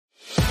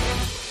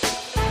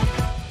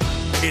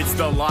It's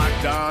the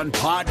Locked On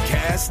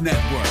Podcast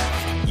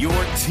Network, your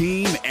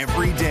team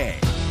every day.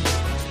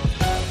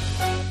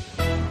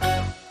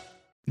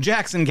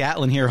 Jackson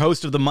Gatlin here,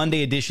 host of the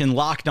Monday edition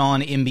Locked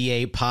On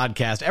NBA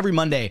podcast. Every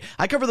Monday,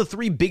 I cover the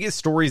three biggest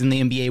stories in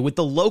the NBA with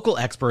the local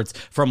experts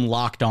from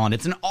Locked On.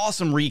 It's an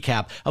awesome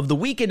recap of the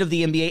weekend of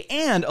the NBA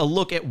and a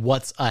look at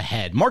what's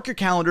ahead. Mark your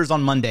calendars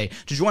on Monday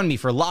to join me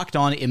for Locked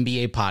On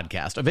NBA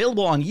podcast,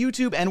 available on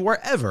YouTube and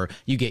wherever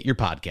you get your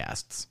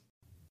podcasts.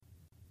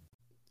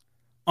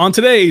 On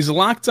today's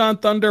Locked On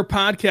Thunder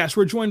podcast,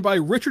 we're joined by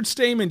Richard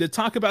Stayman to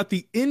talk about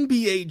the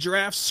NBA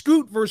draft,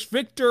 Scoot versus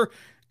Victor,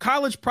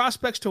 college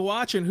prospects to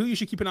watch, and who you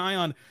should keep an eye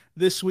on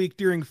this week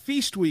during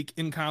Feast Week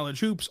in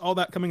college hoops. All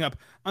that coming up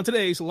on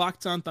today's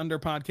Locked On Thunder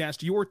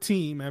podcast, your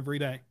team every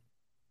day.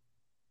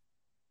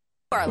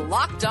 You are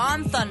Locked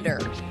On Thunder,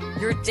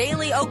 your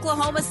daily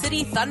Oklahoma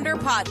City Thunder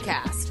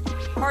podcast.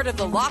 Part of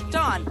the Locked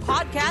On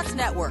Podcast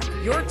Network,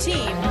 your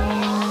team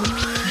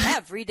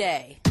every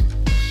day.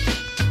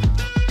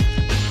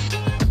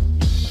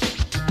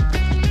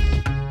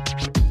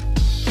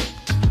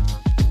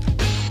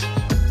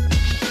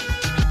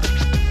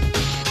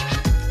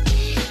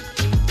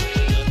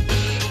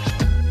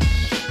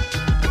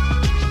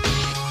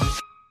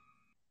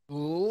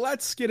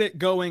 Let's get it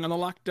going on the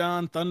Locked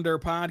On Thunder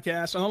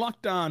podcast, on the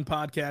Locked On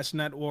Podcast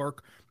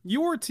Network,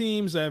 your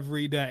teams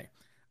every day.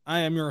 I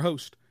am your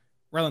host,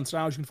 Rylan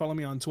Stiles. You can follow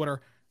me on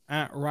Twitter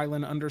at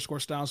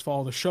Rylan_Stiles.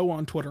 Follow the show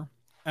on Twitter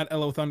at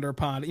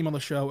LOThunderPod. Email the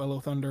show,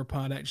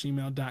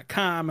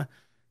 LOThunderPod@gmail.com.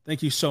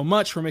 Thank you so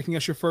much for making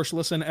us your first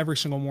listen every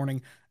single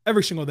morning,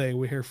 every single day.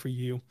 We're here for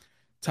you,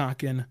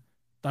 talking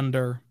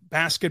Thunder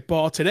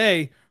basketball.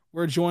 Today,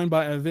 we're joined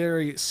by a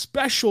very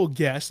special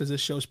guest, as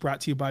this show is brought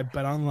to you by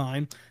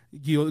BetOnline.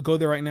 You go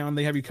there right now, and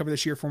they have you covered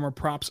this year for more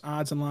props,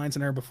 odds, and lines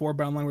than ever before.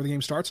 BetOnline, where the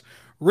game starts.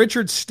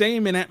 Richard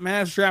Stayman at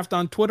Mavs Draft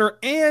on Twitter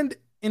and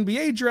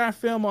NBA Draft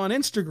Film on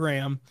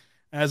Instagram,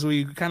 as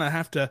we kind of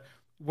have to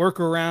work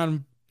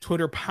around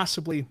Twitter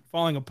possibly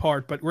falling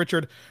apart. But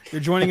Richard,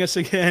 you're joining us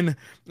again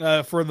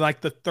for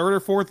like the third or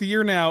fourth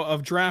year now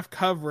of draft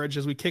coverage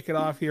as we kick it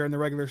off here in the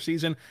regular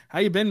season. How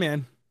you been,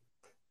 man?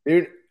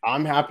 Dude,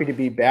 I'm happy to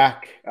be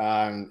back.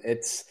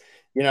 It's,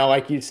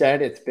 like you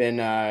said, it's been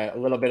a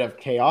little bit of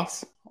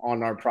chaos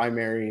on our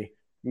primary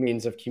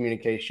means of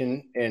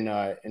communication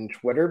in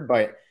Twitter,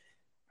 but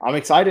I'm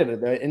excited.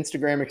 The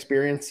Instagram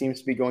experience seems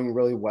to be going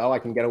really well. I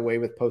can get away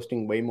with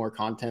posting way more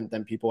content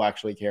than people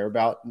actually care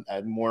about,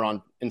 more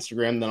on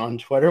Instagram than on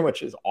Twitter,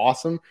 which is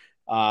awesome.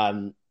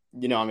 I'm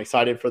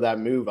excited for that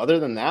move. Other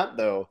than that,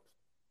 though,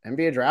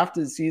 NBA draft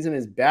season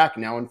is back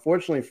now.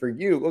 Unfortunately for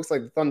you, it looks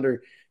like the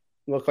Thunder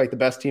look like the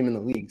best team in the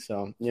league.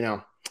 So,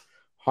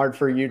 hard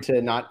for you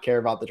to not care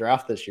about the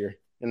draft this year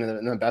in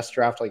the best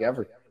draft like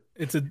ever.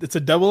 It's a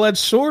double-edged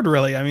sword,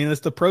 really. I mean, it's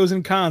the pros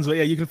and cons. But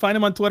yeah, you can find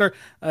him on Twitter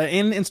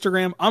and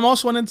Instagram. I'm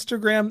also on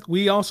Instagram.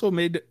 We also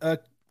made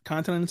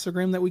content on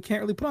Instagram that we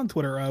can't really put on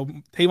Twitter.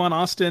 Tavon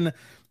Austin,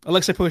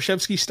 Alexei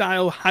Poshevsky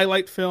style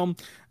highlight film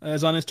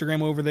is on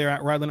Instagram over there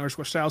at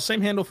Rylan_Stiles.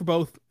 Same handle for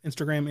both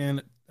Instagram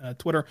and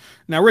Twitter.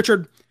 Now,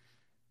 Richard,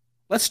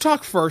 let's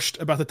talk first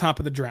about the top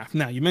of the draft.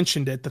 Now, you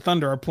mentioned it. The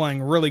Thunder are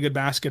playing really good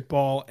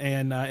basketball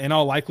and in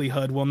all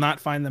likelihood will not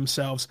find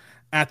themselves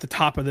at the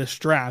top of this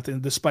draft,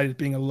 and despite it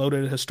being a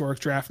loaded historic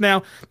draft.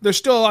 Now, there's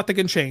still a lot that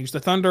can change. The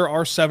Thunder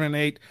are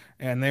 7-8,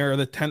 and they're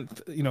the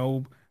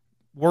 10th,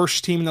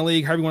 worst team in the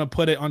league, however you want to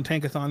put it. On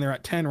Tankathon, they're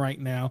at 10 right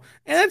now,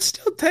 and it's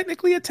still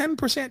technically a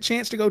 10%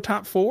 chance to go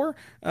top 4,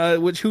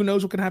 which who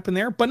knows what can happen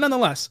there. But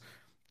nonetheless,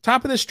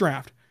 top of this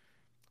draft,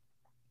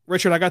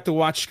 Richard, I got to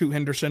watch Scoot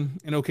Henderson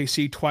in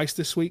OKC twice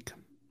this week.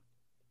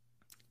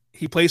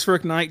 He plays for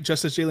Ignite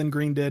just as Jalen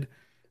Green did.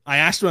 I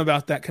asked him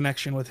about that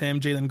connection with him,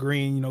 Jalen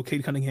Green,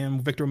 Cade Cunningham,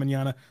 Victor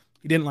Wembanyama.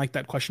 He didn't like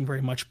that question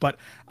very much, but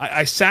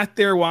I sat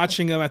there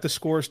watching him at the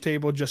scores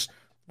table just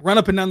run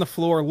up and down the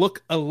floor,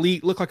 look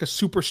elite, look like a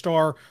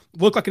superstar,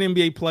 look like an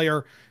NBA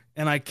player,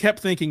 and I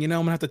kept thinking, I'm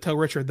going to have to tell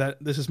Richard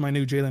that this is my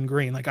new Jalen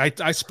Green. Like,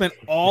 I spent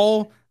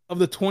all of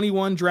the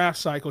 21 draft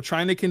cycle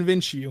trying to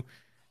convince you,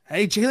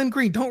 hey, Jalen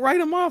Green, don't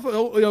write him off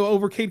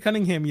over Cade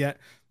Cunningham yet.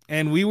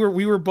 And we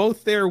were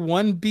both there,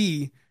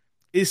 1B.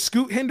 Is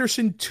Scoot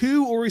Henderson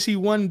 2 or is he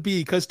 1B?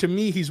 Because to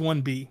me, he's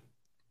 1B.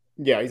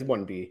 Yeah, he's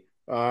 1B.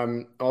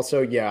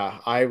 Also, yeah,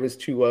 I was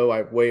too low.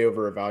 I way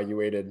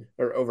overevaluated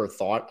or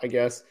overthought, I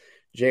guess,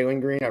 Jalen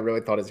Green. I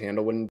really thought his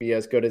handle wouldn't be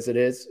as good as it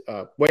is.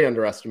 Way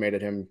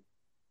underestimated him.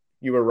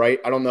 You were right.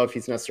 I don't know if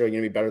he's necessarily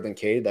going to be better than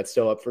Cade. That's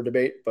still up for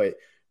debate, but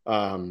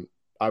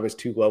I was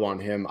too low on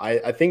him.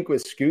 I think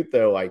with Scoot,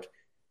 though,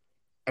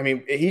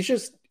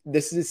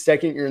 this is his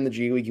second year in the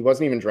G League. He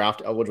wasn't even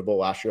draft eligible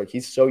last year. Like,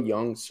 he's so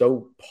young,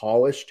 so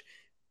polished,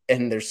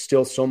 and there's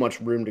still so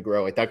much room to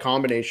grow. Like, that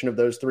combination of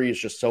those three is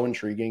just so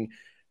intriguing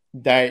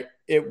that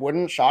it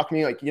wouldn't shock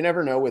me. Like, you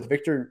never know. With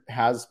Victor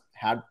has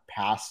had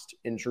past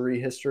injury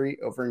history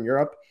over in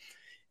Europe,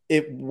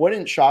 it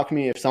wouldn't shock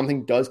me if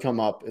something does come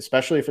up,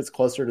 especially if it's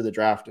closer to the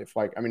draft.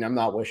 I'm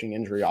not wishing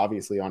injury,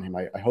 obviously, on him.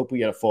 I hope we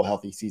get a full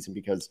healthy season,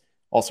 because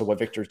also what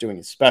Victor's doing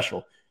is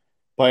special.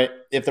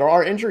 But if there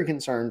are injury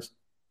concerns,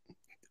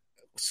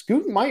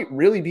 Scoot might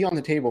really be on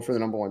the table for the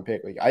number one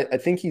pick. Like I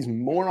think he's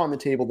more on the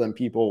table than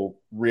people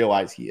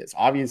realize he is.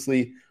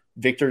 Obviously,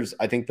 Victor's,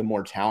 I think, the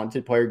more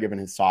talented player given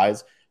his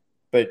size,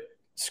 but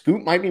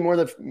Scoot might be more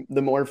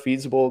the more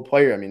feasible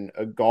player. I mean,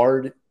 a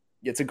guard,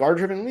 it's a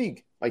guard-driven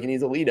league. Like, he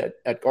needs a lead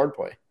at guard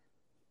play.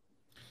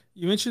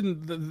 You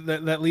mentioned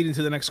that lead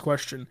into the next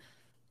question.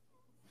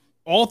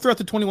 All throughout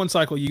the 21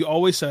 cycle, you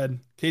always said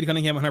Cade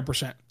Cunningham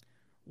 100%.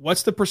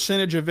 What's the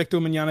percentage of Victor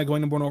Wembanyama going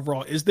number one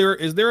overall? Is there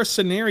a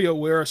scenario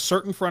where a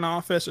certain front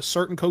office, a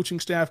certain coaching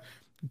staff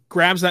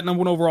grabs that number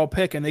one overall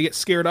pick and they get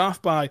scared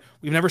off by,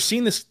 we've never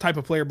seen this type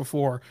of player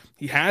before.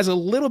 He has a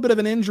little bit of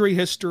an injury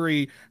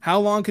history. How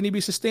long can he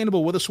be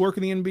sustainable? Will this work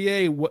in the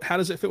NBA? How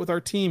does it fit with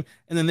our team?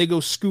 And then they go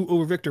Scoot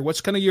over Victor.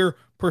 What's kind of your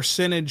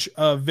percentage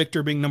of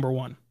Victor being number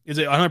one? Is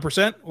it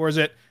 100% or is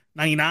it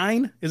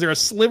 99? Is there a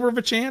sliver of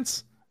a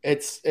chance?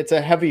 It's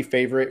a heavy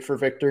favorite for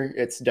Victor.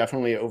 It's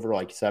definitely over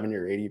like 70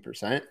 or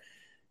 80%.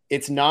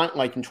 It's not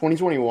like in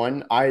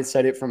 2021, I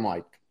said it from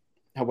like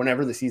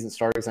whenever the season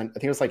started. I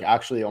think it was like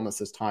actually almost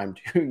this time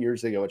 2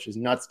 years ago, which is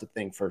nuts to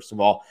think, first of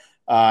all.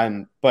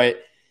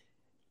 But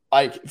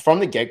like from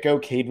the get-go,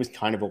 Cade was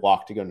kind of a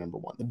lock to go number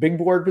one. The big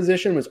board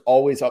position was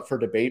always up for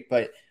debate,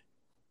 but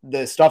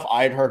the stuff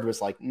I had heard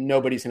was like,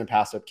 nobody's going to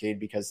pass up Cade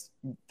because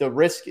the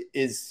risk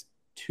is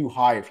too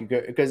high if you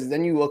go, because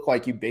then you look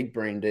like you big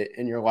brained it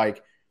and you're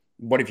like,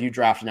 what if you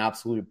draft an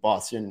absolute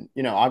bust? And,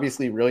 you know,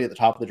 obviously really at the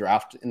top of the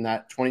draft in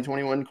that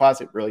 2021 class,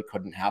 it really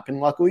couldn't happen,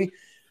 luckily,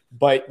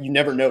 but you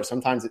never know.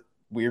 Sometimes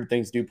weird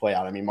things do play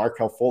out. I mean,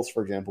 Markelle Fultz,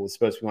 for example, was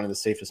supposed to be one of the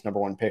safest number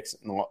one picks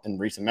in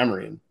recent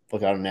memory, and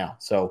look at him now.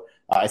 So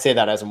I say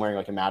that as I'm wearing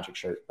like a Magic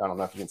shirt. I don't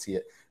know if you can see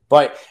it,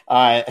 but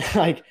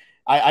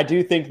I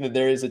do think that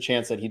there is a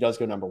chance that he does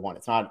go number one.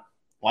 It's not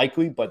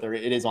likely, but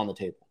it is on the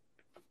table.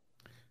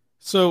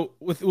 So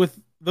with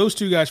those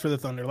two guys for the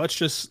Thunder, let's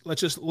just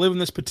live in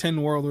this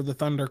pretend world where the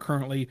Thunder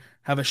currently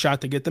have a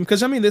shot to get them.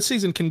 Because I mean, this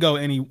season can go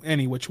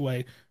any which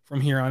way from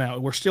here on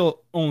out. We're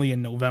still only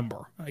in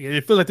November.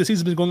 It feels like the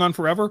season's been going on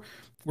forever.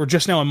 We're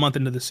just now a month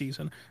into the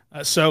season.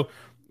 So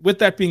with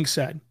that being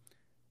said,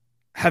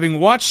 having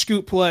watched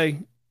Scoot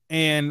play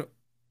and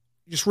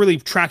just really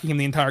tracking him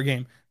the entire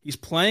game, he's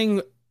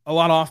playing a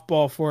lot off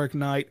ball for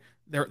Ignite.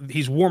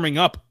 He's warming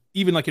up.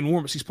 Even like in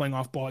warm-ups, he's playing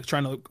off ball, like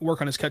trying to work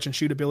on his catch and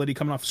shoot ability,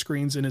 coming off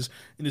screens in his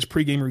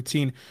pregame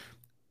routine.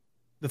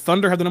 The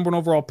Thunder have the number one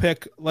overall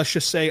pick. Let's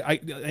just say,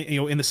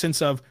 in the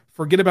sense of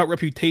forget about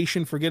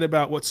reputation, forget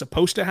about what's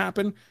supposed to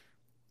happen.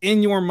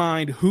 In your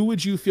mind, who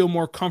would you feel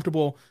more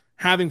comfortable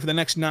having for the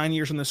next 9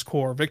 years in this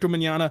core, Victor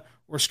Wembanyama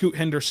or Scoot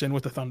Henderson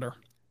with the Thunder?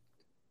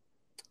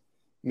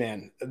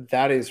 Man,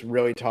 that is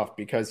really tough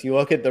because you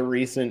look at the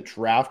recent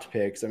draft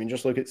picks. I mean,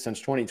 just look at since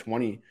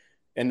 2020,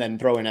 and then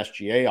throw in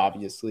SGA,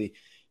 obviously.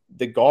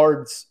 The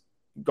guards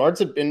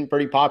have been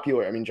pretty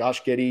popular. I mean,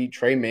 Josh Giddey,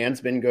 Trey Mann's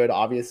been good.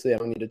 Obviously, I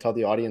don't need to tell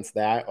the audience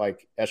that.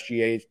 Like,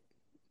 SGA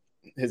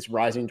is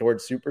rising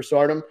towards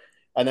superstardom.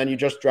 And then you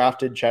just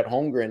drafted Chet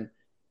Holmgren.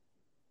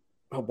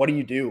 What do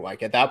you do?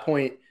 Like, at that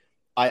point,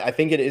 I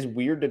think it is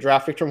weird to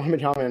draft Victor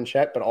Wembanyama and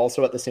Chet, but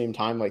also at the same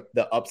time, like,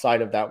 the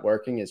upside of that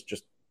working is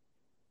just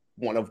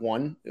one of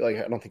one. Like,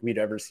 I don't think we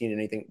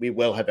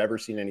will have ever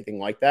seen anything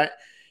like that.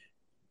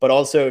 But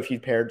also, if you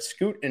paired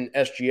Scoot and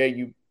SGA,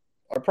 you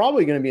are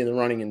probably going to be in the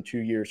running in 2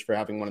 years for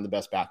having one of the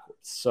best backcourts.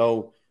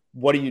 So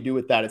what do you do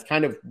with that? It's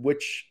kind of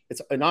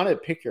it's not a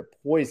pick your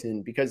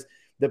poison, because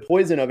the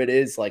poison of it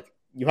is like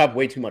you have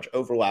way too much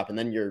overlap and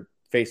then you're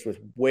faced with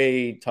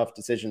way tough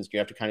decisions. You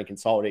have to kind of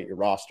consolidate your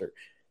roster.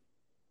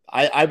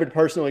 I would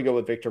personally go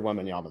with Victor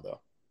Wembanyama,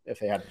 though, if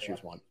they had to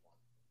choose one.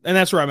 And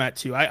that's where I'm at,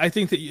 too. I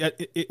think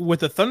that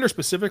with the Thunder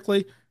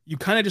specifically, you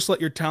kind of just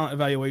let your talent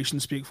evaluation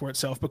speak for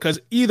itself,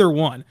 because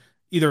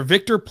either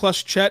Victor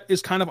plus Chet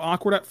is kind of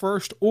awkward at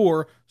first,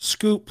 or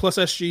Scoot plus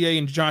SGA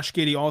and Josh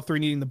Giddey, all three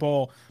needing the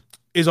ball,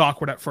 is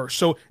awkward at first.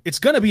 So it's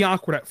going to be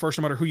awkward at first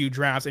no matter who you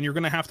draft, and you're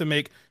going to have to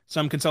make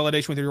some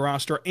consolidation with your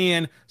roster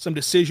and some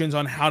decisions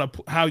on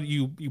how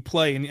you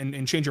play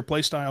and change your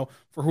play style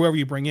for whoever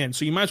you bring in.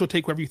 So you might as well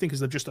take whoever you think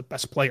is just the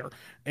best player.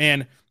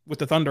 And with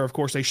the Thunder, of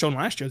course, they've shown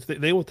last year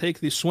that they will take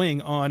the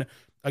swing on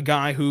a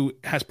guy who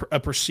has a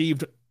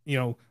perceived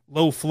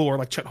low floor,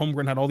 like Chet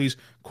Holmgren had all these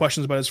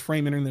questions about his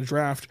frame entering the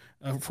draft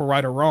for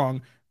right or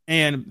wrong,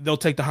 and they'll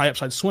take the high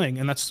upside swing.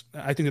 And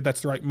I think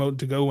that's the right mode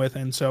to go with.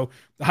 And so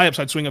the high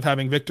upside swing of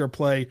having Victor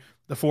play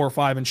the 4 or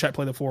 5 and Chet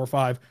play the 4 or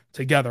 5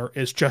 together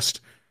is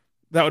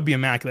that would be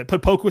immaculate.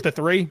 Put Poke with the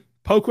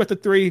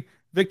 3,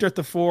 Victor at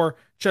the 4,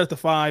 Chet at the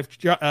 5,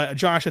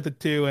 Josh at the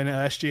 2, and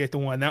SGA at the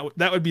 1.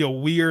 That would be a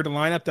weird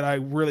lineup that I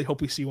really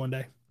hope we see one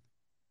day.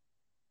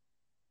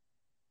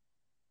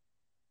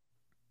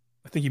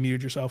 I think you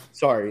muted yourself.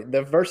 Sorry.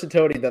 The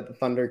versatility that the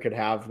Thunder could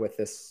have with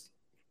the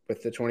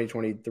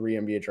 2023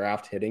 NBA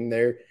draft hitting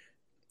there,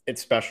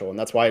 it's special. And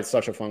that's why it's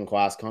such a fun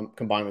class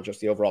combined with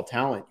just the overall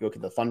talent. You look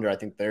at the Thunder, I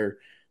think they're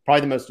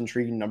probably the most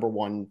intriguing number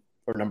 1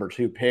 or number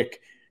 2 pick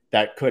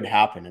that could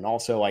happen. And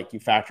also, like, you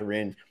factor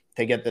in,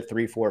 they get the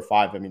 3, 4,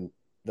 5. I mean,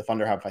 the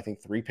Thunder have, I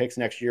think, 3 picks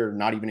next year,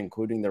 not even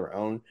including their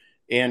own.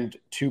 and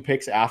 2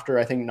 picks after,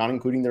 I think, not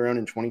including their own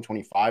in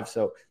 2025.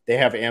 So they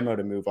have ammo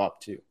to move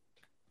up too.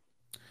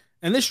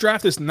 And this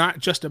draft is not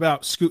just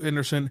about Scoot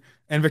Henderson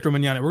and Victor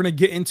Wembanyama. We're going to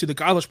get into the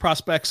college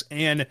prospects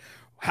and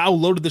how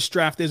loaded this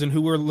draft is and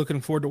who we're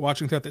looking forward to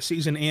watching throughout the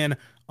season and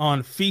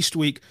on Feast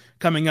Week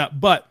coming up.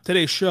 But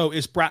today's show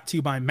is brought to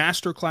you by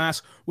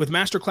Masterclass. With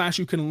Masterclass,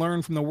 you can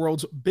learn from the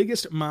world's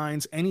biggest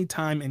minds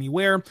anytime,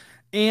 anywhere,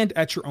 and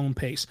at your own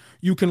pace.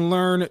 You can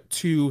learn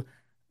to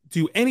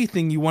do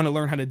anything you want to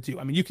learn how to do.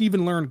 I mean, you can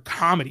even learn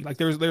comedy. Like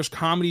there's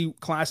comedy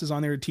classes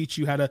on there to teach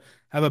you how to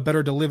have a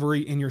better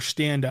delivery in your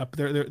stand-up.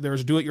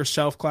 There's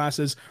do-it-yourself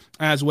classes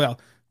as well.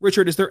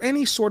 Richard, is there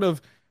any sort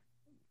of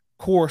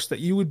course that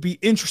you would be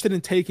interested in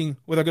taking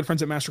with our good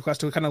friends at Masterclass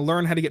to kind of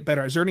learn how to get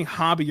better? Is there any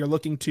hobby you're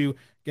looking to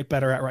get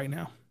better at right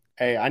now?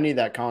 Hey, I need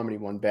that comedy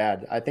one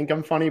bad. I think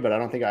I'm funny, but I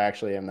don't think I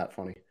actually am that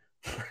funny.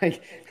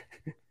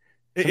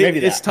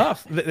 It's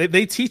tough.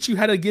 They teach you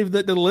how to give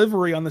the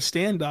delivery on the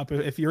stand-up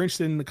if you're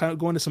interested in kind of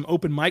going to some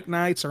open mic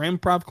nights or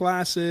improv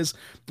classes.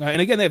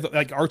 And again, they have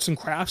like arts and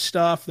crafts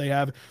stuff. They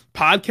have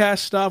podcast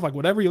stuff, like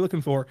whatever you're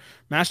looking for.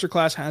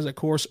 Masterclass has a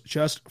course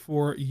just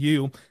for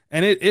you.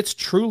 And it's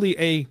truly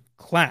a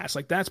class.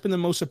 Like that's been the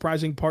most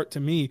surprising part to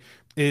me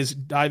is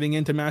diving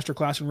into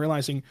Masterclass and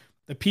realizing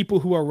the people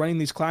who are running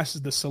these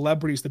classes, the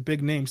celebrities, the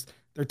big names,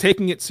 they're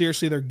taking it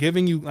seriously. They're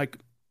giving you like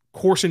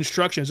course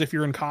instructions if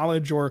you're in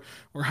college or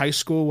high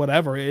school,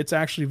 whatever. It's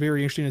actually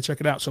very interesting to check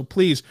it out. So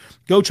please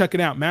go check it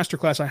out.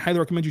 Masterclass, I highly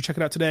recommend you check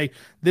it out today.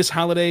 This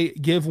holiday,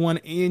 give one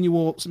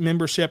annual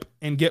membership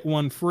and get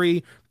one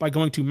free by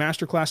going to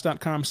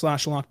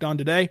masterclass.com/lockedon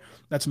today.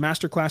 That's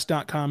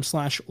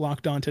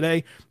masterclass.com/lockedon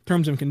today.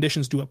 Terms and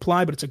conditions do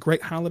apply, but it's a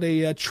great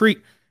holiday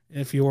treat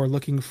if you're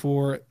looking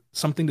for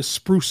something to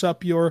spruce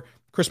up your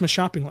Christmas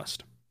shopping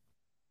list.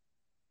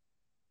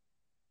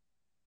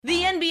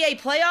 The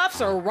NBA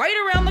playoffs are right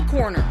around the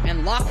corner,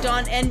 and Locked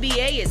On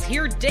NBA is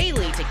here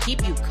daily to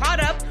keep you caught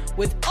up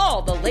with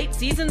all the late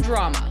season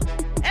drama.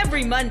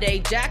 Every Monday,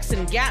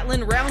 Jackson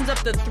Gatlin rounds up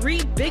the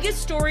 3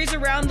 biggest stories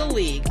around the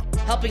league,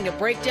 helping to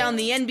break down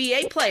the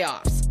NBA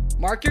playoffs.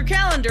 Mark your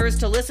calendars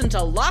to listen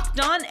to Locked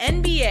On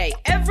NBA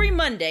every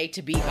Monday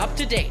to be up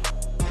to date.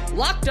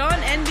 Locked On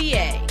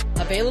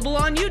NBA, available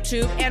on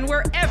YouTube and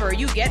wherever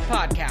you get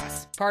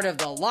podcasts. Part of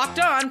the Locked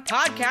On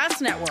Podcast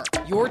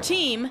Network, your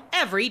team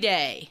every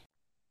day.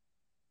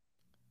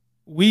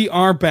 We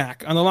are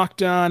back on the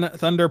Locked On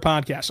Thunder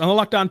podcast, on the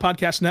Locked On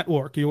Podcast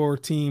Network, your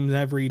team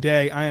every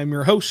day. I am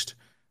your host,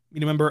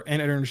 media member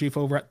and editor-in-chief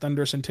over at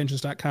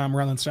thunderousintentions.com,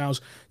 Rylan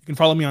Stiles. You can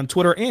follow me on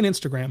Twitter and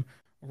Instagram,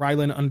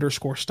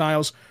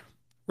 Rylan_Stiles.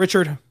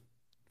 Richard,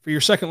 for your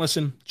second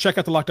listen, check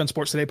out the Locked On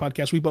Sports Today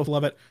podcast. We both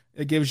love it.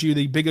 It gives you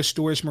the biggest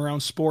stories from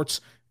around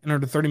sports in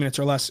under 30 minutes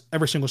or less,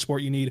 every single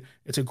sport you need.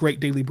 It's a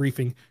great daily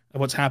briefing of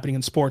what's happening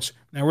in sports.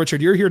 Now,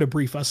 Richard, you're here to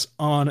brief us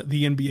on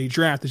the NBA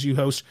draft as you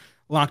host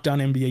Locked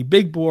On NBA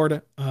Big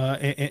Board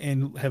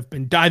and have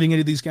been diving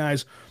into these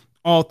guys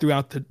all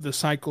throughout the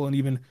cycle and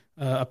even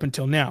up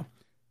until now.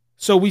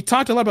 So we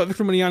talked a lot about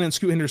Victor Wembanyama and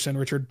Scoot Henderson,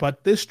 Richard,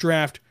 but this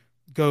draft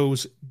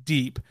goes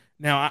deep.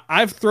 Now,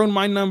 I've thrown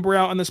my number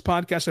out on this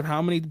podcast of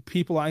how many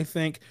people I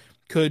think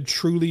could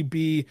truly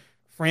be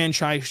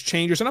franchise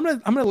changers, and I'm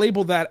gonna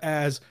label that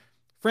as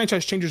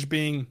franchise changers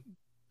being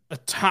a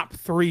top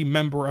 3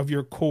 member of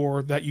your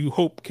core that you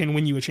hope can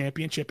win you a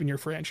championship in your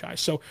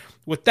franchise. So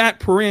with that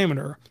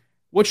parameter,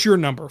 what's your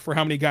number for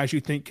how many guys you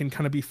think can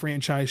kind of be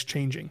franchise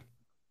changing?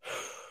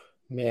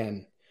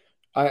 Man,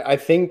 I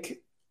think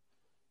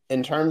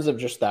in terms of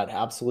just that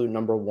absolute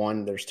number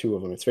one, there's 2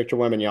 of them. It's Victor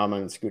Wembanyama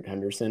and Scoot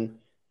Henderson.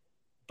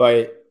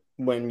 But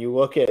when you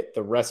look at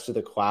the rest of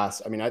the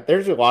class, I mean,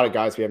 there's a lot of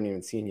guys we haven't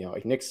even seen yet.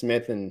 Like Nick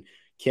Smith and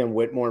Cam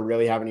Whitmore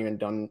really haven't even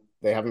done –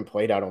 they haven't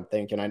played, I don't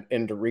think. And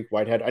Dariq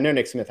Whitehead – I know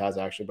Nick Smith has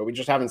actually, but we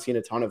just haven't seen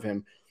a ton of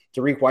him.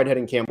 Dariq Whitehead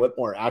and Cam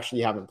Whitmore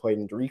actually haven't played,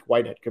 and Dariq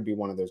Whitehead could be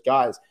one of those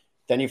guys.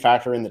 Then you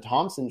factor in the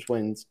Thompson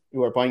twins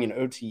who are playing in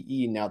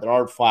OTE now. There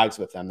are flags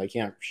with them. They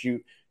can't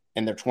shoot,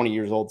 and they're 20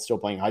 years old still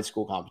playing high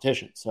school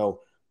competition.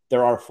 So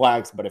there are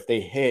flags, but if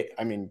they hit,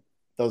 I mean,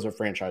 those are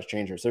franchise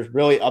changers. There's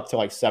really up to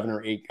like 7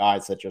 or 8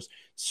 guys that just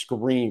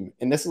scream.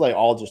 And this is like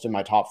all just in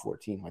my top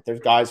 14. Like there's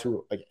guys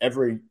who like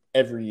every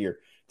year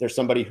there's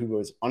somebody who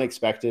was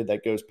unexpected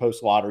that goes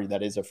post lottery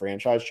that is a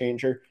franchise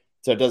changer.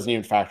 So it doesn't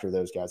even factor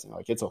those guys in.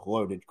 Like it's a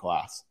loaded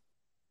class.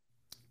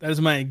 That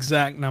is my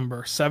exact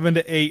number. 7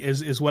 to 8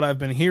 is what I've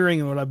been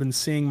hearing and what I've been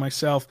seeing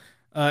myself.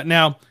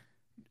 Now,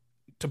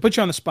 to put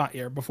you on the spot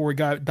here before we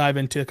dive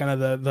into kind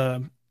of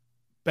the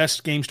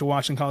best games to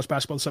watch in college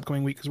basketball this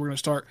upcoming week, because we're going to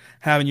start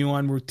having you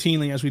on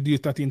routinely as we do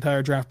throughout the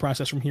entire draft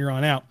process from here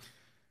on out.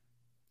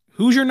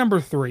 Who's your number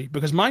 3?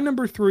 Because my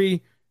number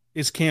 3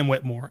 is Cam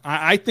Whitmore.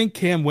 I think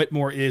Cam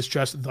Whitmore is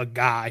just the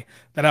guy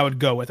that I would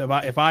go with.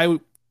 If I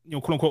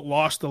quote unquote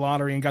lost the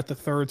lottery and got the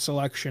 3rd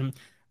selection,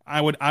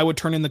 I would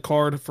turn in the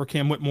card for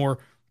Cam Whitmore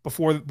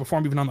before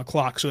I'm even on the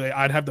clock. So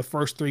I'd have the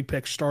first 3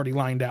 picks already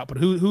lined out. But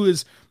who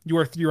is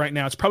your 3 right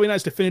now? It's probably not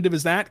as definitive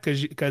as that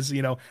because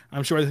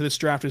I'm sure that this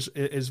draft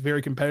is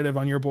very competitive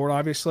on your board,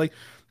 obviously.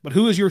 But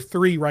who is your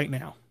 3 right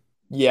now?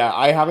 Yeah,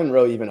 I haven't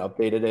really even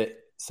updated it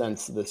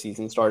since the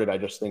season started. I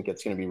just think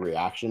it's going to be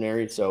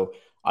reactionary. So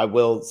I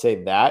will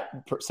say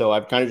that. So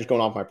I've kind of just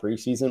gone off my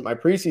preseason. My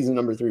preseason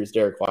number 3 is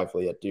Derek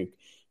Lively at Duke.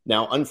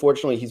 Now,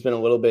 unfortunately, he's been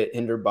a little bit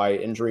hindered by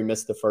injury,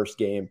 missed the first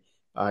game.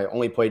 I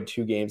only played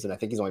 2 games, and I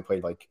think he's only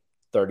played like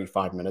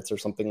 35 minutes or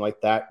something like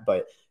that.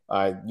 But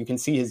you can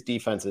see his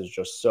defense is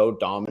just so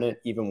dominant,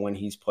 even when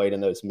he's played in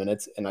those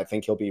minutes. And I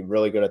think he'll be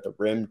really good at the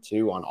rim,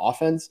 too, on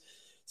offense.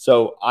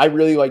 So I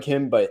really like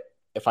him, but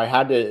if I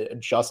had to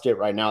adjust it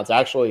right now, it's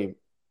actually,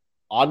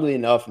 oddly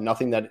enough,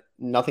 nothing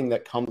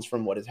that comes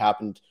from what has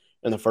happened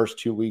in the first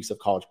 2 weeks of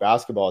college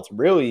basketball. It's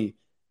really,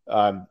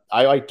 I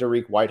like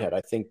Dariq Whitehead. I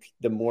think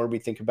the more we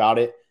think about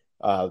it,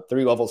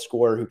 3-level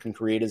scorer who can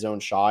create his own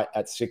shot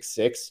at 6'6",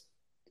 it's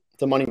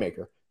a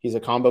moneymaker. He's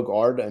a combo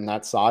guard, and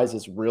that size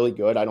is really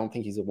good. I don't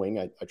think he's a wing.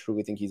 I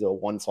truly think he's a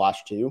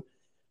 1/2.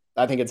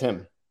 I think it's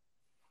him.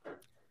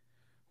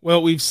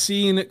 Well, we've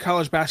seen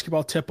college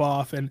basketball tip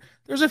off, and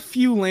there's a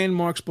few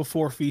landmarks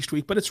before Feast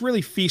Week, but it's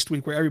really Feast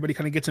Week where everybody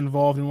kind of gets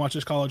involved and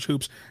watches college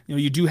hoops. You know,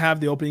 you do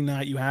have the opening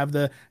night, you have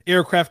the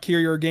aircraft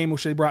carrier game,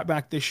 which they brought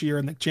back this year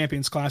in the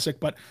Champions Classic,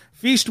 but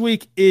Feast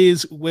Week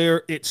is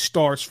where it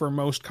starts for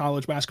most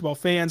college basketball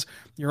fans.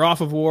 You're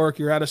off of work,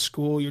 you're out of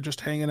school, you're just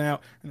hanging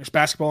out, and there's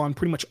basketball on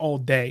pretty much all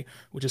day,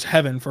 which is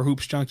heaven for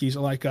hoops junkies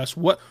like us.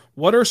 What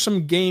are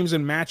some games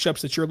and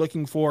matchups that you're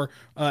looking for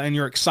and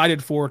you're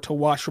excited for to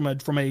watch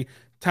from a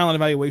talent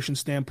evaluation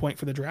standpoint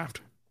for the draft?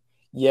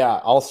 Yeah,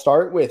 I'll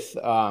start with,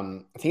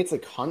 I think it's a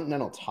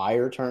Continental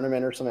Tire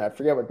Tournament or something. I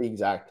forget what the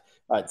exact,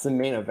 it's the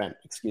main event,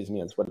 excuse me,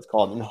 that's what it's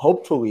called. And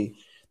hopefully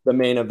the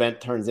main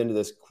event turns into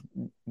this,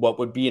 what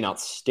would be an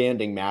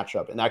outstanding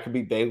matchup. And that could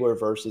be Baylor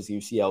versus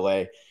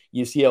UCLA.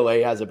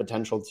 UCLA has a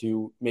potential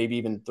to maybe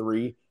even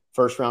 3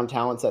 first-round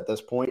talents at this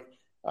point.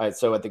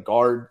 So at the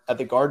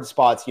guard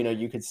spots, you know,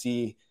 you could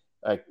see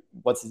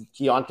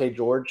Keontae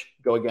George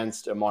go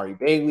against Amari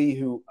Bailey,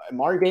 who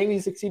Amari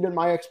Bailey's exceeded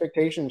my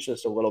expectations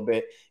just a little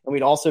bit. And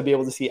we'd also be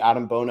able to see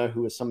Adam Bona,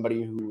 who is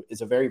somebody who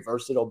is a very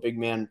versatile big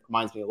man,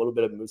 reminds me a little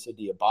bit of Moussa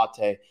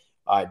Diabate.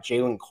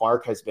 Jalen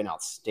Clark has been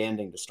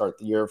outstanding to start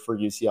the year for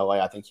UCLA.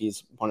 I think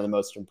he's one of the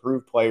most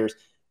improved players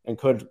and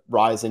could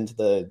rise into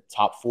the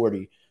top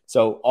 40.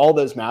 So all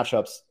those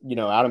matchups, you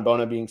know, Adam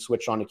Bona being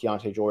switched on to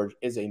Keontae George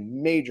is a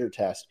major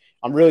test.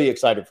 I'm really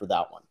excited for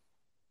that one.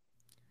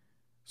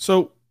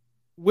 So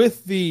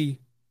with the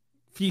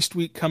Feast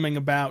Week coming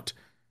about,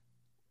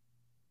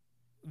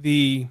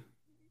 the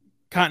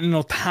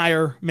Continental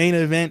Tire main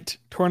event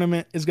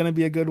tournament is going to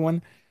be a good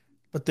one.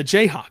 But the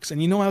Jayhawks,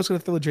 and you know I was going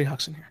to throw the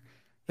Jayhawks in here,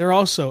 they're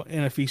also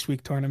in a Feast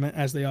Week tournament,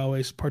 as they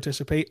always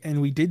participate.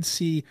 And we did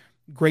see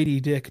Grady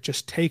Dick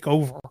just take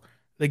over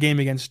the game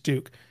against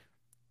Duke.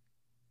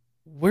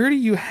 Where do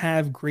you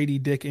have Grady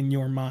Dick in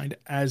your mind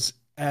as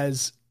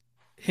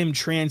him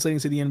translating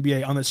to the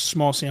NBA on this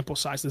small sample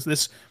size?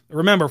 This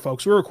remember,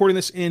 folks, we're recording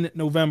this in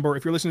November.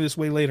 If you're listening to this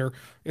way later,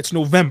 it's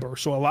November,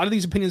 so a lot of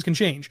these opinions can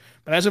change.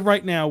 But as of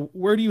right now,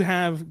 where do you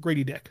have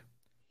Grady Dick?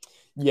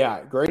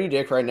 Yeah, Grady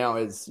Dick right now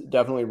is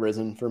definitely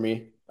risen for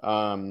me.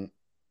 I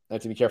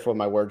have to be careful with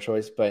my word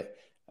choice, but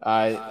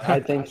I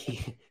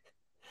think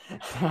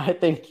I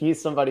think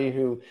he's somebody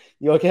who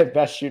you look at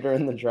best shooter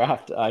in the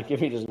draft.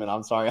 Give me just a minute.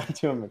 I'm sorry, I'm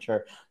too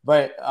immature.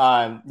 But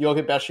you look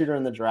at best shooter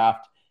in the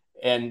draft,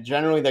 and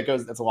generally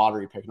that's a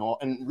lottery pick.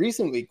 And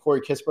recently,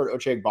 Corey Kispert,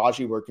 Ochai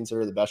Agbaji were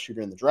considered the best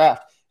shooter in the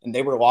draft, and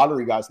they were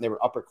lottery guys, and they were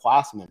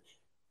upperclassmen.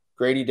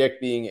 Grady Dick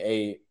being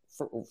a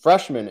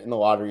freshman in the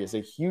lottery is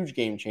a huge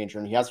game changer,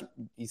 and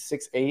he's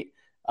 6'8".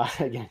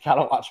 Again,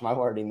 gotta watch my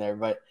wording there,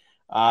 but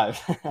I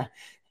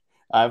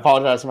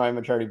apologize for my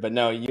immaturity. But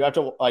no, you have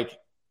to,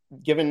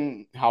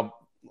 given how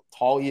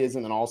tall he is,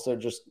 and then also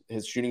just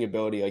his shooting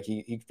ability,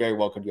 he very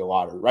well could be a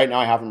lottery. Right now,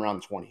 I have him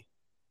around 20.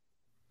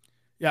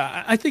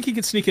 Yeah, I think he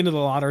could sneak into the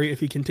lottery if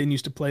he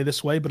continues to play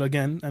this way. But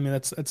again, I mean,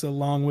 that's a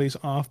long ways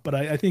off, but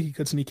I think he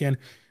could sneak in.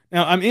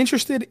 Now, I'm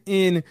interested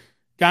in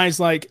guys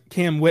like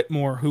Cam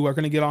Whitmore, who are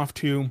going to get off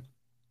to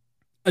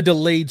a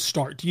delayed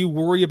start. Do you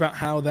worry about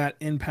how that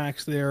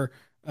impacts their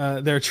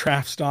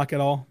draft stock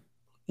at all?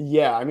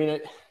 Yeah, I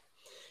mean,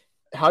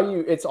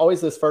 it's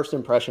always this first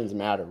impressions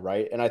matter,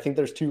 right? And I think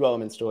there's 2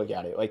 elements to look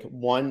at it.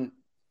 One,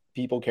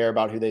 people care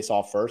about who they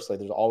saw first.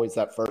 There's always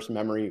that first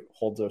memory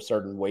holds a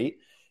certain weight.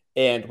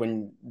 And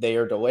when they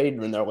are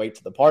delayed, when they're late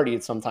to the party,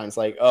 it's sometimes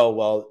oh,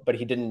 well, but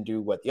he didn't do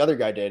what the other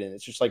guy did. And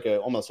it's just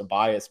almost a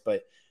bias.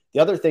 But the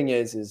other thing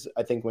is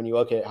I think when you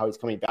look at how he's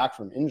coming back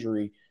from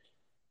injury,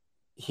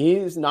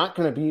 he's not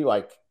going to be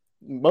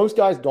most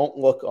guys don't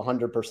look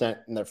 100%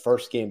 in their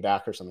first game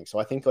back or something. So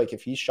I think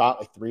if he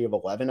shot 3 of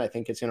 11, I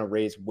think it's going to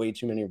raise way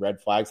too many red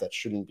flags that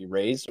shouldn't be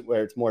raised,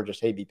 where it's more just,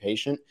 hey, be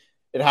patient.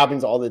 It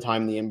happens all the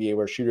time in the NBA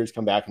where shooters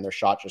come back and their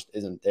shot just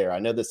isn't there. I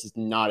know this is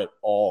not at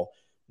all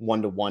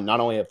one-to-one, not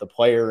only of the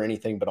player or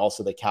anything, but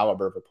also the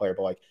caliber of the player.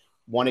 But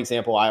one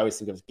example I always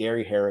think of is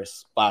Gary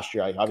Harris last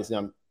year. Obviously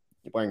I'm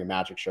wearing a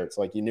Magic shirt,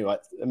 so you knew a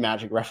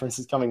Magic reference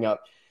is coming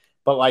up.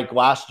 But like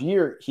last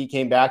year, he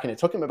came back and it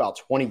took him about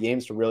 20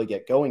 games to really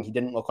get going. He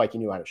didn't look like he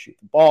knew how to shoot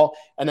the ball.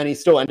 And then he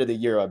still ended the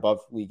year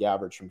above league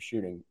average from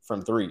shooting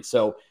from three.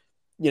 So,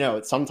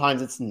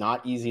 sometimes it's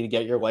not easy to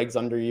get your legs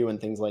under you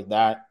and things like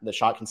that. The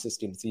shot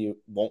consistency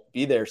won't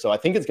be there. So I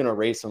think it's going to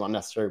raise some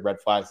unnecessary red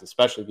flags,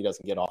 especially if he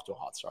doesn't get off to a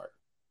hot start.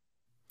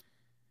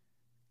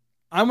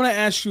 I'm going to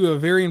ask you a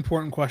very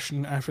important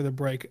question after the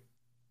break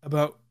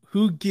about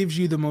who gives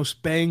you the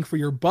most bang for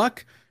your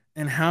buck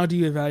and how do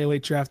you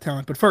evaluate draft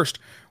talent. But first,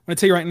 I'm going to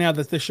tell you right now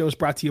that this show is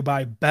brought to you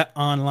by Bet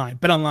Online.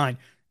 Bet Online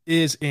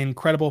is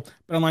incredible.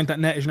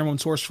 BetOnline.net is your number one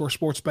source for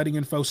sports betting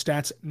info,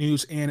 stats,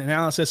 news, and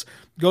analysis.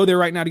 Go there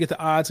right now to get the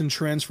odds and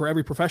trends for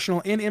every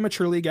professional and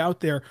amateur league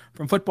out there,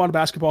 from football to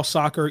basketball,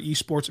 soccer,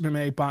 esports,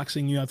 MMA,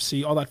 boxing,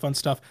 UFC, all that fun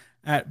stuff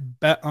at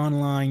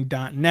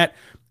betonline.net.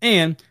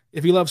 And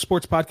if you love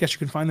sports podcasts, you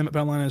can find them at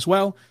BetOnline as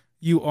well.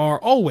 You are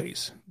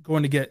always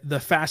going to get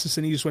the fastest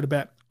and easiest way to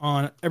bet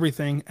on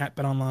everything at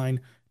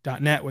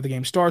betonline.net where the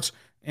game starts.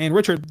 And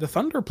Richard, the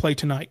Thunder play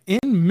tonight in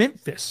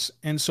Memphis.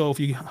 And so if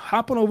you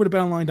hop on over to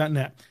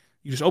betonline.net,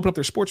 you just open up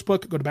their sports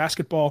book, go to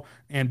basketball,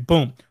 and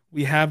boom,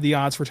 we have the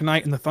odds for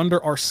tonight. And the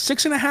Thunder are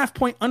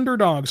 6.5-point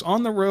underdogs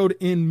on the road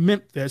in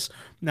Memphis.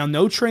 Now,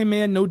 no Trey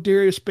Mann, no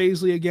Darius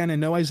Bazley again, and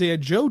no Isaiah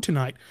Joe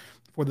tonight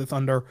for the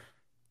Thunder.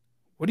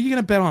 What are you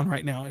going to bet on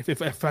right now?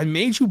 If I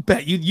made you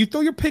bet, you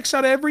throw your picks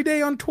out every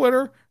day on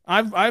Twitter.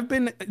 I've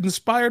been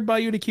inspired by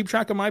you to keep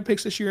track of my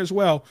picks this year as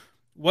well.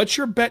 What's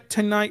your bet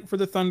tonight for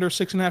the Thunder,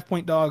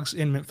 6.5-point dogs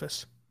in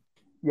Memphis?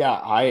 Yeah,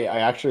 I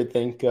actually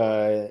think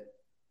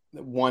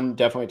one,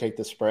 definitely take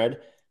the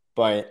spread,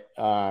 but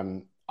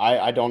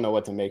I don't know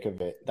what to make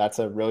of it. That's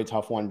a really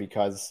tough one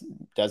because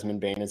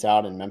Desmond Bane is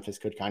out and Memphis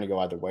could kind of go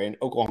either way. And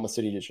Oklahoma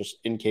City is just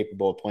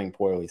incapable of playing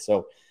poorly.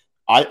 So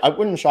I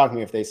wouldn't shock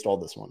me if they stole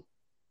this one.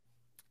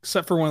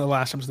 Except for one of the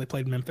last times they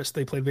played Memphis.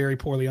 They played very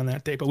poorly on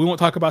that day, but we won't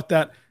talk about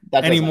that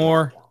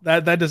anymore.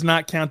 That does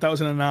not count. That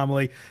was an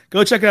anomaly.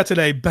 Go check it out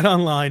today,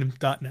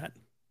 betonline.net.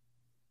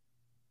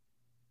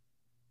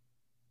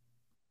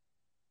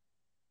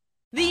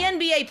 The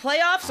NBA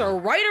playoffs are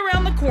right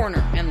around the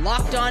corner, and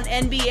Locked On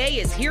NBA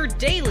is here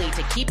daily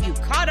to keep you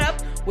caught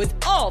up with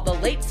all the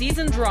late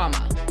season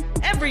drama.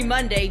 Every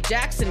Monday,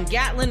 Jackson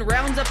Gatlin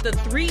rounds up the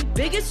 3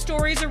 biggest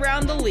stories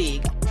around the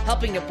league,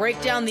 helping to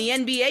break down the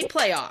NBA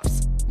playoffs.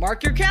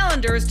 Mark your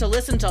calendars to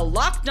listen to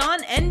Locked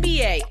On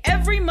NBA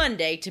every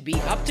Monday to be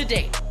up to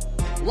date.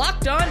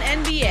 Locked On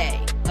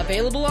NBA,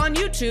 available on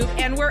YouTube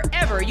and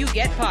wherever you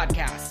get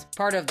podcasts.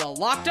 Part of the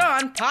Locked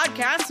On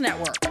Podcast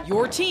Network,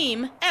 your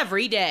team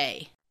every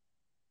day.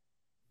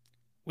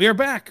 We are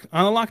back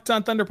on the Locked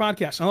On Thunder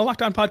podcast, on the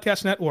Locked On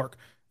Podcast Network,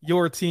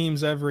 your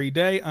teams every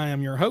day. I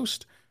am your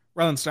host,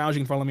 Rylan Stiles.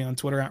 You can follow me on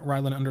Twitter at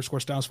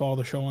Rylan_Stiles. Follow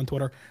the show on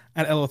Twitter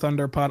at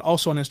LOThunderPod.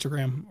 Also on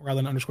Instagram,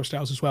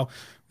 Rylan_Stiles as well.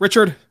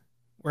 Richard,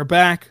 we're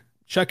back.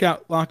 Check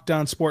out Locked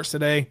On Sports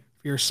today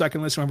for your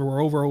second listen. Remember,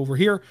 we're over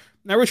here.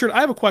 Now, Richard, I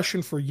have a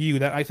question for you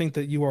that I think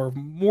that you are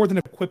more than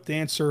equipped to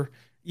answer,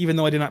 even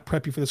though I did not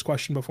prep you for this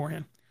question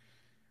beforehand.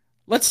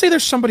 Let's say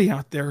there's somebody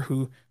out there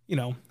who,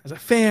 has a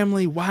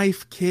family,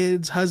 wife,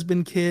 kids,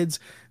 husband, kids,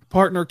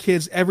 partner,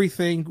 kids,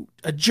 everything,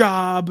 a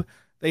job.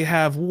 They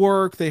have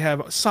work. They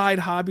have side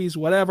hobbies,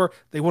 whatever.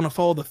 They want to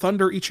follow the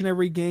Thunder each and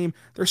every game.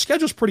 Their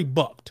schedule's pretty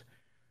booked.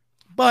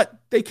 But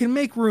they can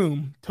make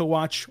room to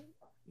watch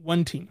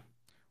one team,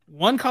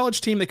 one college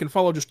team. They can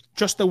follow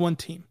just the one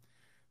team.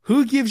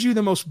 Who gives you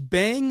the most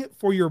bang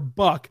for your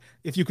buck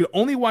if you could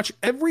only watch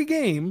every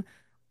game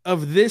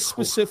of this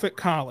specific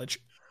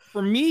college?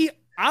 For me,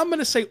 I'm going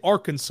to say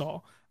Arkansas.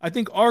 I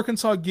think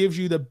Arkansas gives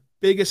you the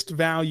biggest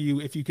value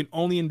if you can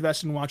only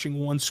invest in watching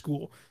one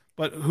school.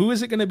 But who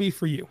is it going to be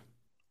for you?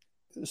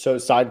 So,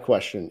 side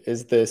question,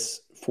 is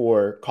this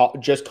for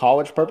just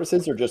college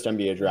purposes or just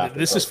NBA draft?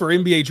 This is for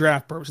NBA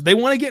draft purposes. They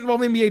want to get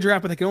involved in NBA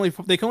draft, but they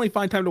can only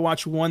find time to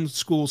watch one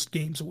school's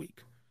games a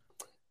week.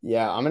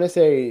 Yeah, I'm going to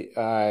say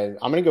I'm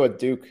going to go with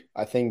Duke.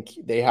 I think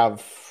they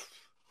have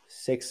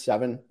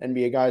 6-7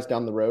 NBA guys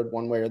down the road,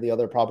 one way or the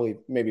other, probably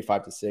maybe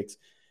 5 to 6.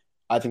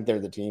 I think they're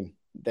the team.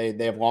 They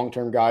have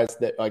long-term guys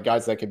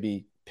that could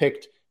be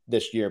picked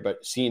this year,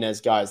 but seen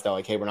as guys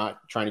that hey, we're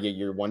not trying to get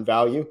year one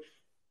value.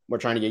 We're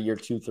trying to get year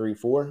 2, 3,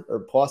 4 or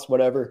plus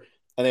whatever.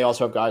 And they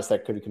also have guys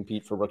that could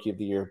compete for rookie of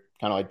the year,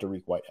 kind of like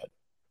Derek Whitehead.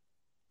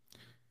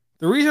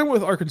 The reason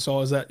with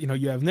Arkansas is that,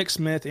 you have Nick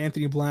Smith,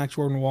 Anthony Black,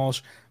 Jordan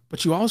Walsh,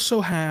 but you also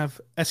have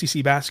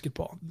SEC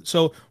basketball.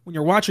 So when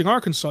you're watching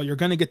Arkansas, you're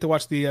going to get to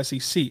watch the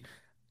SEC.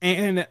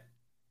 And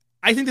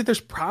I think that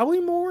there's probably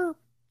more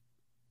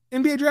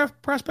NBA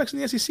draft prospects in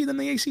the SEC than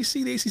the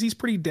ACC. The ACC is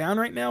pretty down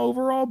right now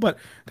overall, but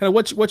kind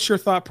of what's your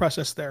thought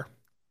process there?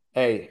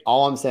 Hey,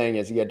 all I'm saying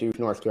is you get Duke,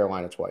 North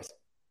Carolina twice.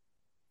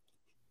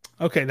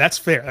 Okay, that's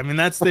fair. I mean,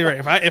 that's the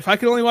right. If I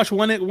could only watch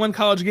one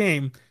college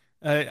game,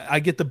 I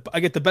get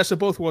the best of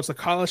both worlds: the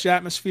college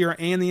atmosphere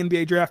and the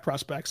NBA draft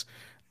prospects.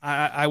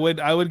 I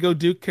would go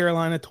Duke,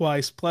 Carolina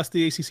twice, plus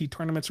the ACC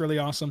tournament's really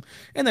awesome,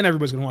 and then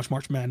everybody's gonna watch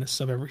March Madness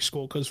of every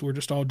school because we're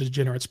just all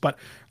degenerates. But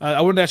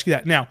I wanted to ask you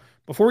that now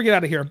before we get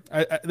out of here.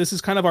 This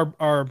is kind of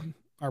our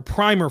our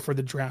primer for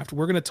the draft.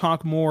 We're going to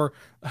talk more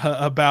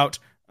about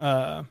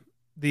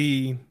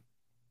the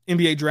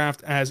NBA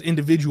draft as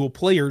individual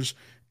players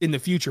in the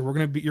future. You're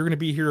going to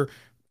be here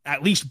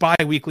at least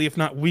bi-weekly, if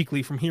not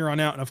weekly, from here on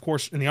out. And of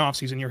course, in the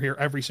offseason, you're here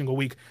every single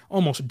week,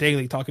 almost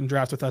daily, talking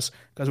draft with us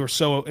because we're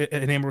so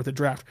enamored with the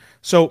draft.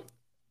 So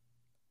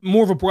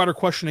more of a broader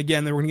question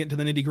again, then we're going to get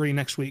into the nitty-gritty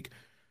next week.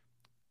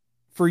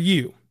 For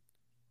you,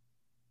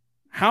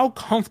 how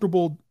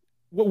comfortable,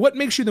 what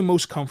makes you the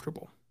most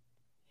comfortable?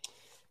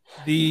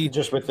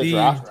 Just with the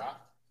draft?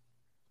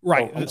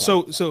 Right.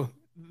 So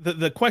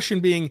the question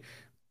being,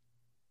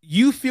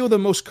 you feel the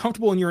most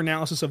comfortable in your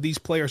analysis of these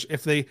players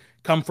if they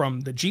come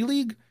from the G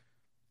League,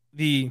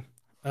 the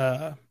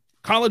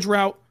college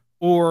route,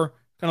 or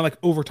kind of like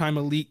overtime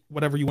elite,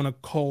 whatever you want to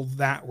call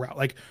that route.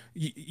 Like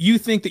you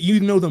think that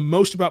you know the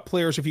most about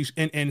players if you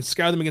and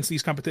scout them against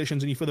these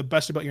competitions, and you feel the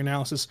best about your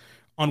analysis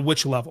on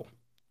which level?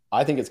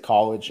 I think it's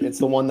college. It's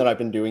the one that I've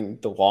been doing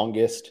the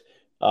longest.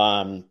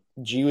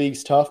 G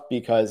League's tough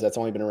because that's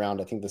only been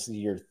around. I think this is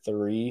year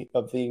 3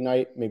 of the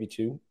Ignite, maybe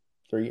 2,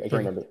 3. I can't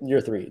remember.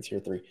 Year 3. It's year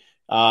 3.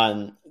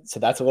 So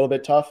that's a little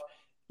bit tough.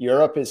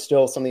 Europe is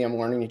still something I'm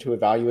learning to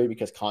evaluate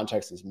because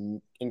context is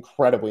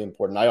incredibly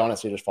important. I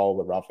honestly just follow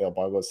what Rafael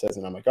Bargos says,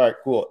 and I'm like, all right,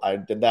 cool, I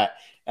did that.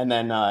 And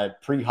then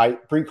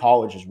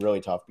pre-college is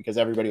really tough because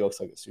everybody looks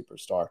like a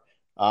superstar.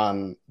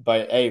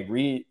 But hey,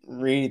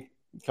 Reed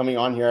coming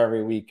on here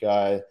every week,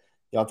 you'll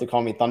have to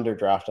call me Thunder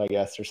Draft, I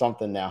guess, or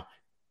something now.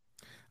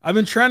 I've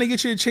been trying to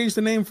get you to change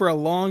the name for a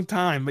long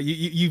time, but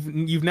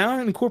you've now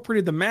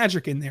incorporated the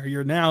Magic in there.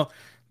 You're now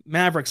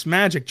Mavericks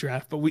Magic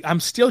Draft, but I'm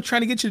still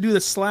trying to get you to do the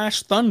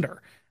 /Thunder.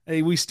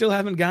 We still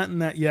haven't gotten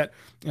that yet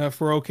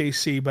for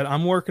OKC, but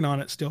I'm working on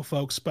it still,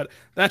 folks. But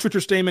that's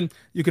Richard Stamen.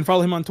 You can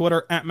follow him on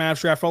Twitter at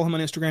Mavs Draft. Follow him on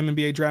Instagram,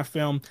 NBA Draft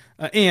Film,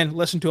 and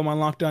listen to him on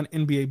Locked On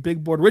NBA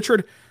Big Board.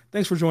 Richard,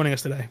 thanks for joining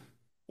us today.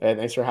 Hey,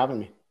 thanks for having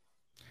me.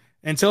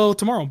 Until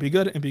tomorrow, be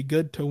good and be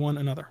good to one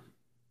another.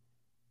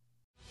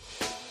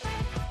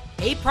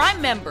 Hey,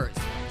 Prime members,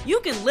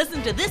 you can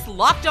listen to this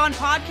Locked On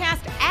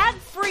podcast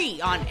ad-free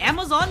on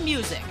Amazon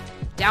Music.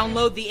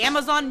 Download the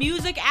Amazon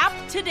Music app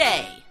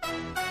today.